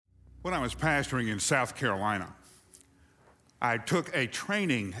When I was pastoring in South Carolina, I took a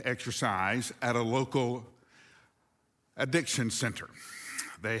training exercise at a local addiction center.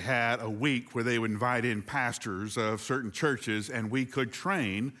 They had a week where they would invite in pastors of certain churches, and we could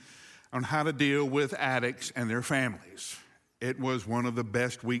train on how to deal with addicts and their families. It was one of the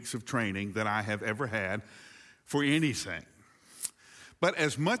best weeks of training that I have ever had for anything. But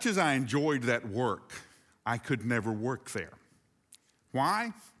as much as I enjoyed that work, I could never work there.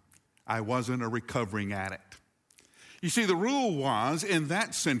 Why? I wasn't a recovering addict. You see, the rule was in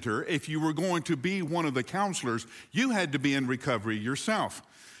that center, if you were going to be one of the counselors, you had to be in recovery yourself.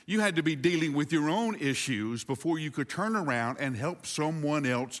 You had to be dealing with your own issues before you could turn around and help someone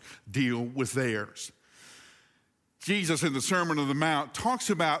else deal with theirs. Jesus in the Sermon on the Mount talks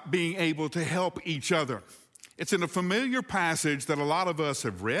about being able to help each other. It's in a familiar passage that a lot of us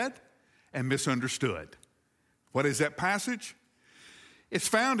have read and misunderstood. What is that passage? It's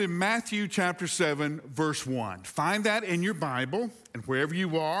found in Matthew chapter 7, verse 1. Find that in your Bible, and wherever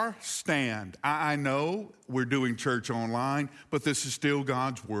you are, stand. I know we're doing church online, but this is still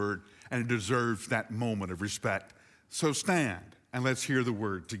God's word, and it deserves that moment of respect. So stand, and let's hear the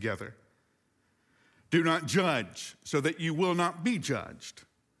word together. Do not judge, so that you will not be judged.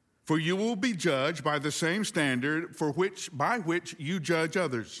 For you will be judged by the same standard by which you judge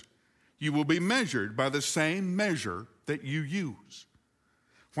others. You will be measured by the same measure that you use.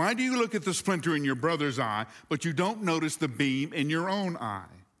 Why do you look at the splinter in your brother's eye, but you don't notice the beam in your own eye?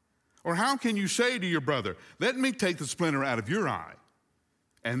 Or how can you say to your brother, let me take the splinter out of your eye,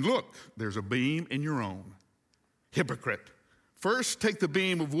 and look, there's a beam in your own? Hypocrite, first take the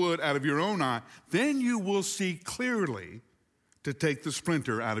beam of wood out of your own eye, then you will see clearly to take the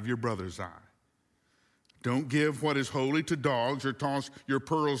splinter out of your brother's eye. Don't give what is holy to dogs or toss your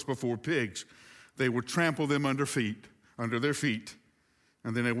pearls before pigs. They will trample them under their feet,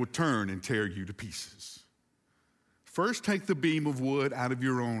 and then it will turn and tear you to pieces. First, take the beam of wood out of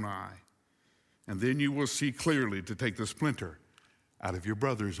your own eye, and then you will see clearly to take the splinter out of your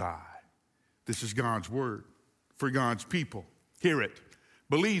brother's eye. This is God's word for God's people. Hear it,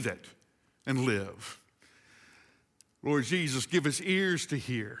 believe it, and live. Lord Jesus, give us ears to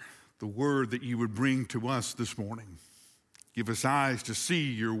hear the word that you would bring to us this morning. Give us eyes to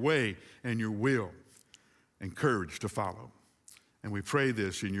see your way and your will, and courage to follow. And we pray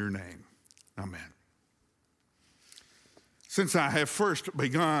this in your name. Amen. Since I have first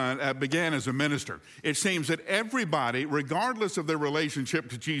began as a minister, it seems that everybody, regardless of their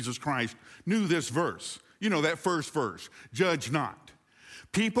relationship to Jesus Christ, knew this verse. You know, that first verse, judge not.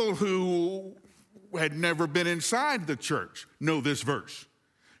 People who had never been inside the church know this verse.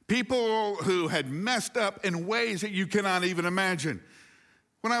 People who had messed up in ways that you cannot even imagine.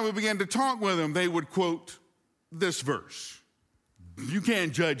 When I would begin to talk with them, they would quote this verse. You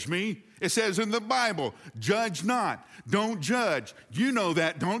can't judge me. It says in the Bible, judge not. Don't judge. You know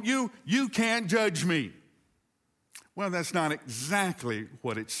that, don't you? You can't judge me. Well, that's not exactly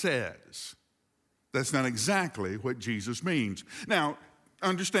what it says. That's not exactly what Jesus means. Now,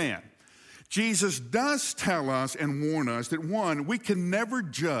 understand, Jesus does tell us and warn us that, one, we can never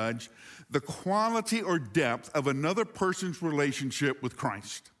judge the quality or depth of another person's relationship with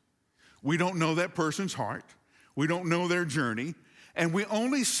Christ. We don't know that person's heart. We don't know their journey. And we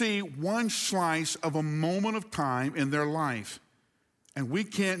only see one slice of a moment of time in their life. And we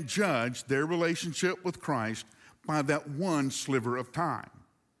can't judge their relationship with Christ by that one sliver of time.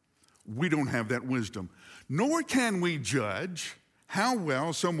 We don't have that wisdom. Nor can we judge how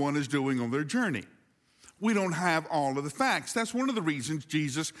well someone is doing on their journey. We don't have all of the facts. That's one of the reasons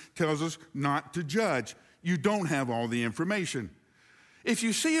Jesus tells us not to judge. You don't have all the information. If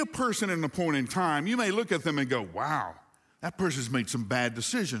you see a person in a point in time, you may look at them and go, wow, that person's made some bad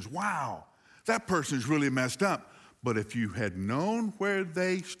decisions. Wow, that person's really messed up. But if you had known where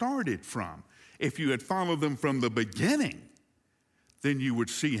they started from, if you had followed them from the beginning, then you would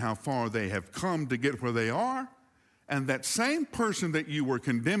see how far they have come to get where they are. And that same person that you were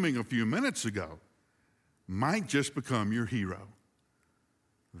condemning a few minutes ago might just become your hero.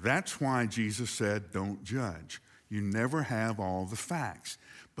 That's why Jesus said, don't judge. You never have all the facts.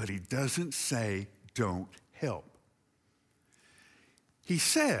 But he doesn't say, don't help. He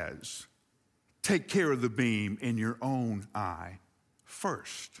says, take care of the beam in your own eye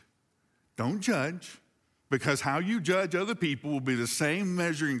first. Don't judge, because how you judge other people will be the same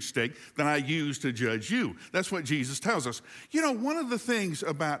measuring stick that I use to judge you. That's what Jesus tells us. You know, one of the things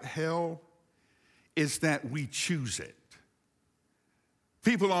about hell is that we choose it.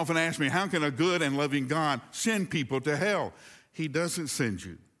 People often ask me, how can a good and loving God send people to hell? He doesn't send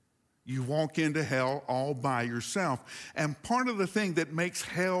you. You walk into hell all by yourself. And part of the thing that makes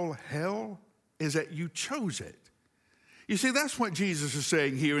hell hell is that you chose it. You see, that's what Jesus is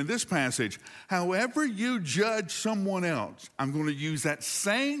saying here in this passage. However you judge someone else, I'm going to use that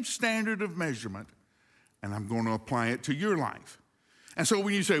same standard of measurement, and I'm going to apply it to your life. And so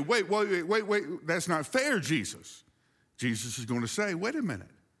when you say, wait, that's not fair, Jesus is going to say, wait a minute.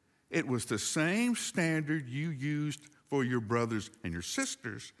 It was the same standard you used for your brothers and your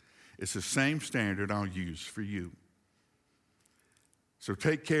sisters. It's the same standard I'll use for you. So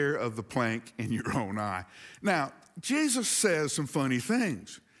take care of the plank in your own eye. Now, Jesus says some funny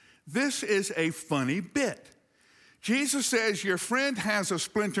things. This is a funny bit. Jesus says your friend has a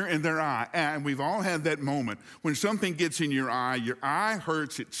splinter in their eye, and we've all had that moment when something gets in your eye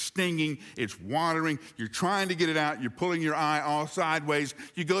hurts, it's stinging, it's watering, you're trying to get it out, you're pulling your eye all sideways,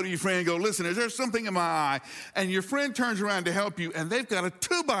 you go to your friend and go, listen, is there something in my eye? And your friend turns around to help you, and they've got a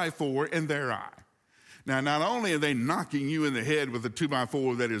 2x4 in their eye. Now, not only are they knocking you in the head with a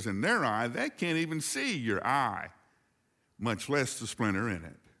 2x4 that is in their eye, they can't even see your eye, much less the splinter in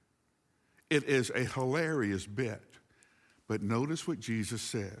it. It is a hilarious bit. But notice what Jesus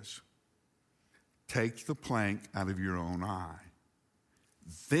says. Take the plank out of your own eye.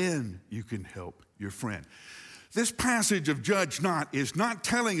 Then you can help your friend. This passage of judge not is not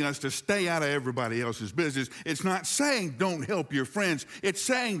telling us to stay out of everybody else's business. It's not saying don't help your friends. It's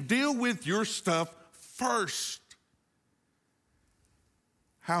saying deal with your stuff first.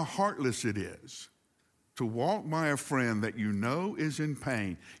 How heartless it is to walk by a friend that you know is in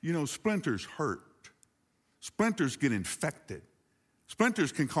pain. You know, splinters hurt. Splinters get infected.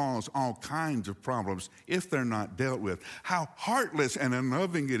 Splinters can cause all kinds of problems if they're not dealt with. How heartless and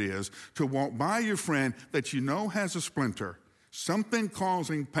unloving it is to walk by your friend that you know has a splinter, something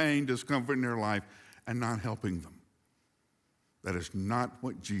causing pain, discomfort in their life, and not helping them. That is not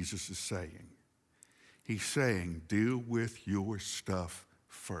what Jesus is saying. He's saying, deal with your stuff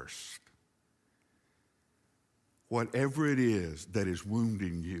first. Whatever it is that is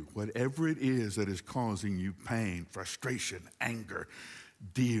wounding you, whatever it is that is causing you pain, frustration, anger,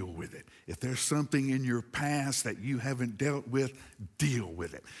 deal with it. If there's something in your past that you haven't dealt with, deal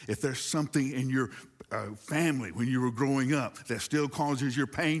with it. If there's something in your family when you were growing up that still causes your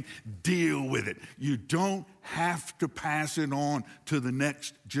pain, deal with it. You don't have to pass it on to the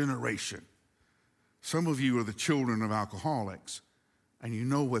next generation. Some of you are the children of alcoholics, and you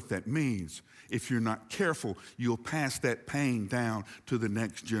know what that means. If you're not careful, you'll pass that pain down to the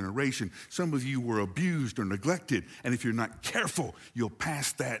next generation. Some of you were abused or neglected, and if you're not careful, you'll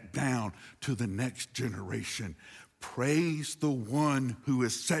pass that down to the next generation. Praise the one who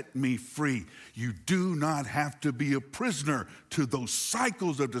has set me free. You do not have to be a prisoner to those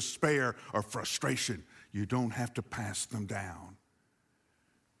cycles of despair or frustration. You don't have to pass them down.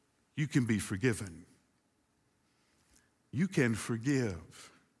 You can be forgiven. You can forgive.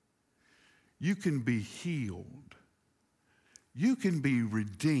 You can be healed. You can be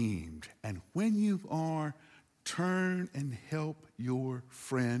redeemed. And when you are, turn and help your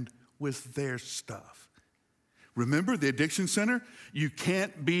friend with their stuff. Remember the addiction center? You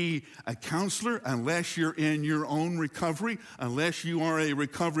can't be a counselor unless you're in your own recovery, unless you are a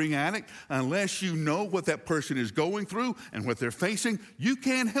recovering addict, unless you know what that person is going through and what they're facing. You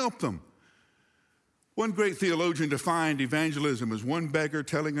can't help them. One great theologian defined evangelism as one beggar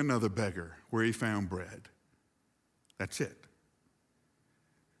telling another beggar where he found bread. That's it.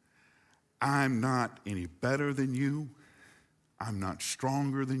 I'm not any better than you. I'm not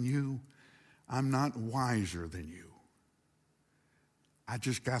stronger than you. I'm not wiser than you. I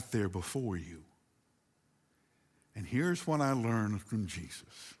just got there before you. And here's what I learned from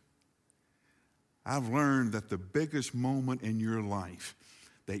Jesus. I've learned that the biggest moment in your life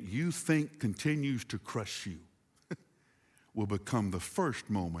that you think continues to crush you will become the first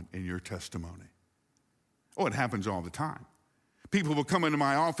moment in your testimony. Oh, it happens all the time. People will come into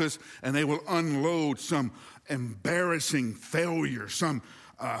my office and they will unload some embarrassing failure, some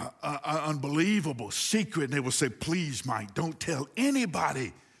unbelievable secret, and they will say, please, Mike, don't tell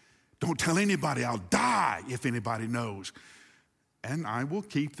anybody. Don't tell anybody. I'll die if anybody knows. And I will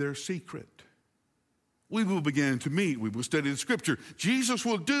keep their secret. We will begin to meet. We will study the scripture. Jesus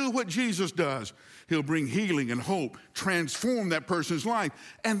will do what Jesus does. He'll bring healing and hope, transform that person's life.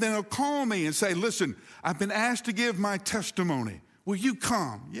 And then he'll call me and say, listen, I've been asked to give my testimony. Will you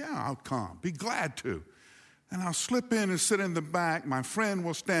come? Yeah, I'll come. Be glad to. And I'll slip in and sit in the back. My friend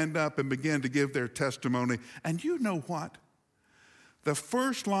will stand up and begin to give their testimony. And you know what? The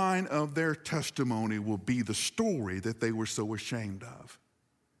first line of their testimony will be the story that they were so ashamed of.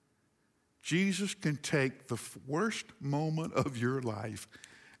 Jesus can take the worst moment of your life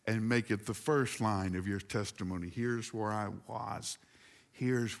and make it the first line of your testimony. Here's where I was.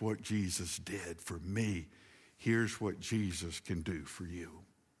 Here's what Jesus did for me. Here's what Jesus can do for you.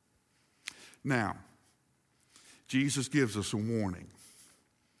 Now, Jesus gives us a warning.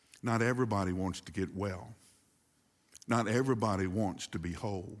 Not everybody wants to get well. Not everybody wants to be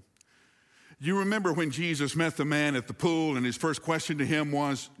whole. You remember when Jesus met the man at the pool and his first question to him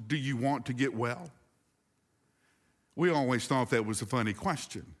was, do you want to get well? We always thought that was a funny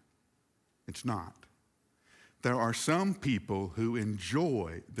question. It's not. There are some people who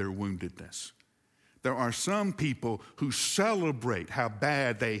enjoy their woundedness. There are some people who celebrate how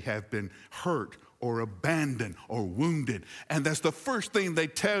bad they have been hurt or abandoned or wounded. And that's the first thing they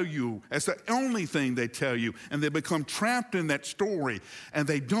tell you. That's the only thing they tell you. And they become trapped in that story. And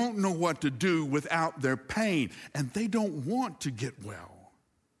they don't know what to do without their pain. And they don't want to get well.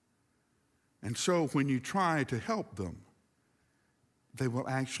 And so when you try to help them, they will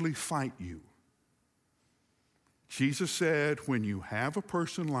actually fight you. Jesus said, when you have a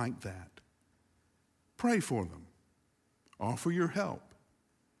person like that, pray for them. Offer your help.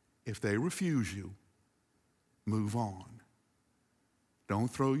 If they refuse you, move on. Don't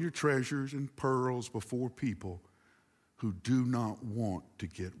throw your treasures and pearls before people who do not want to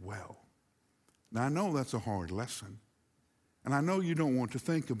get well. Now, I know that's a hard lesson, and I know you don't want to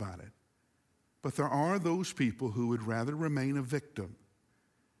think about it, but there are those people who would rather remain a victim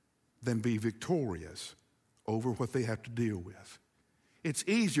than be victorious over what they have to deal with. It's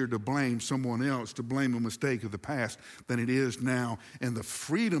easier to blame someone else, to blame a mistake of the past, than it is now in the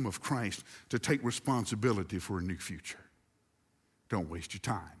freedom of Christ to take responsibility for a new future. Don't waste your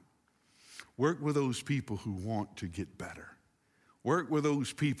time. Work with those people who want to get better. Work with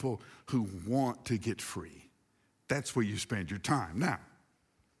those people who want to get free. That's where you spend your time. Now,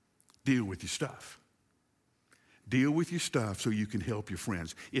 deal with your stuff. Deal with your stuff so you can help your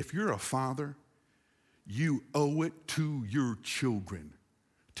friends. If you're a father, you owe it to your children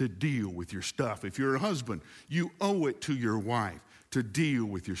to deal with your stuff. If you're a husband, you owe it to your wife to deal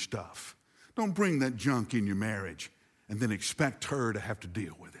with your stuff. Don't bring that junk in your marriage and then expect her to have to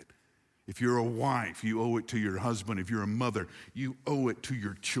deal with it. If you're a wife, you owe it to your husband. If you're a mother, you owe it to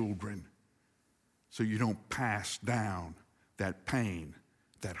your children so you don't pass down that pain,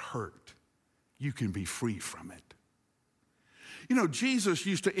 that hurt. You can be free from it. You know, Jesus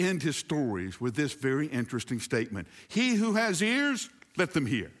used to end his stories with this very interesting statement. He who has ears, let them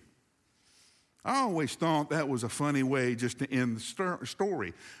hear. I always thought that was a funny way just to end the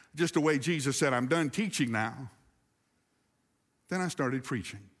story. Just the way Jesus said, I'm done teaching now. Then I started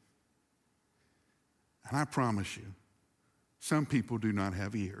preaching. And I promise you, some people do not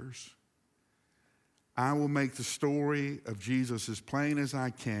have ears. I will make the story of Jesus as plain as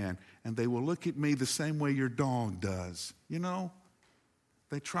I can, and they will look at me the same way your dog does. You know,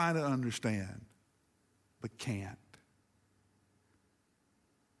 they try to understand, but can't.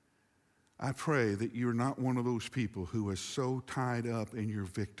 I pray that you're not one of those people who is so tied up in your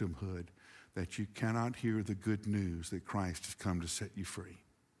victimhood that you cannot hear the good news that Christ has come to set you free.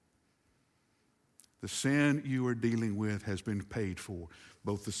 The sin you are dealing with has been paid for,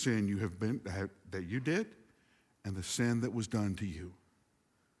 both the sin that you did and the sin that was done to you.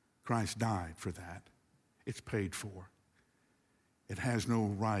 Christ died for that. It's paid for. It has no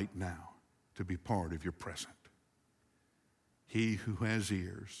right now to be part of your present. He who has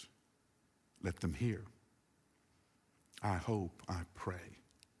ears, let them hear. I hope, I pray,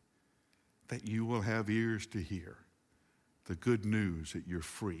 that you will have ears to hear the good news that you're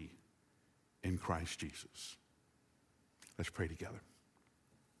free in Christ Jesus. Let's pray together.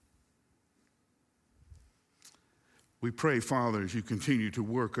 We pray, Father, as you continue to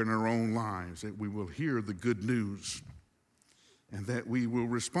work in our own lives, that we will hear the good news and that we will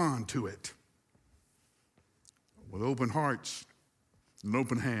respond to it with open hearts and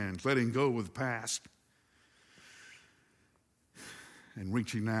open hands, letting go of the past and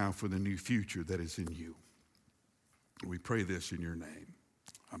reaching now for the new future that is in you. We pray this in your name.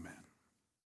 Amen.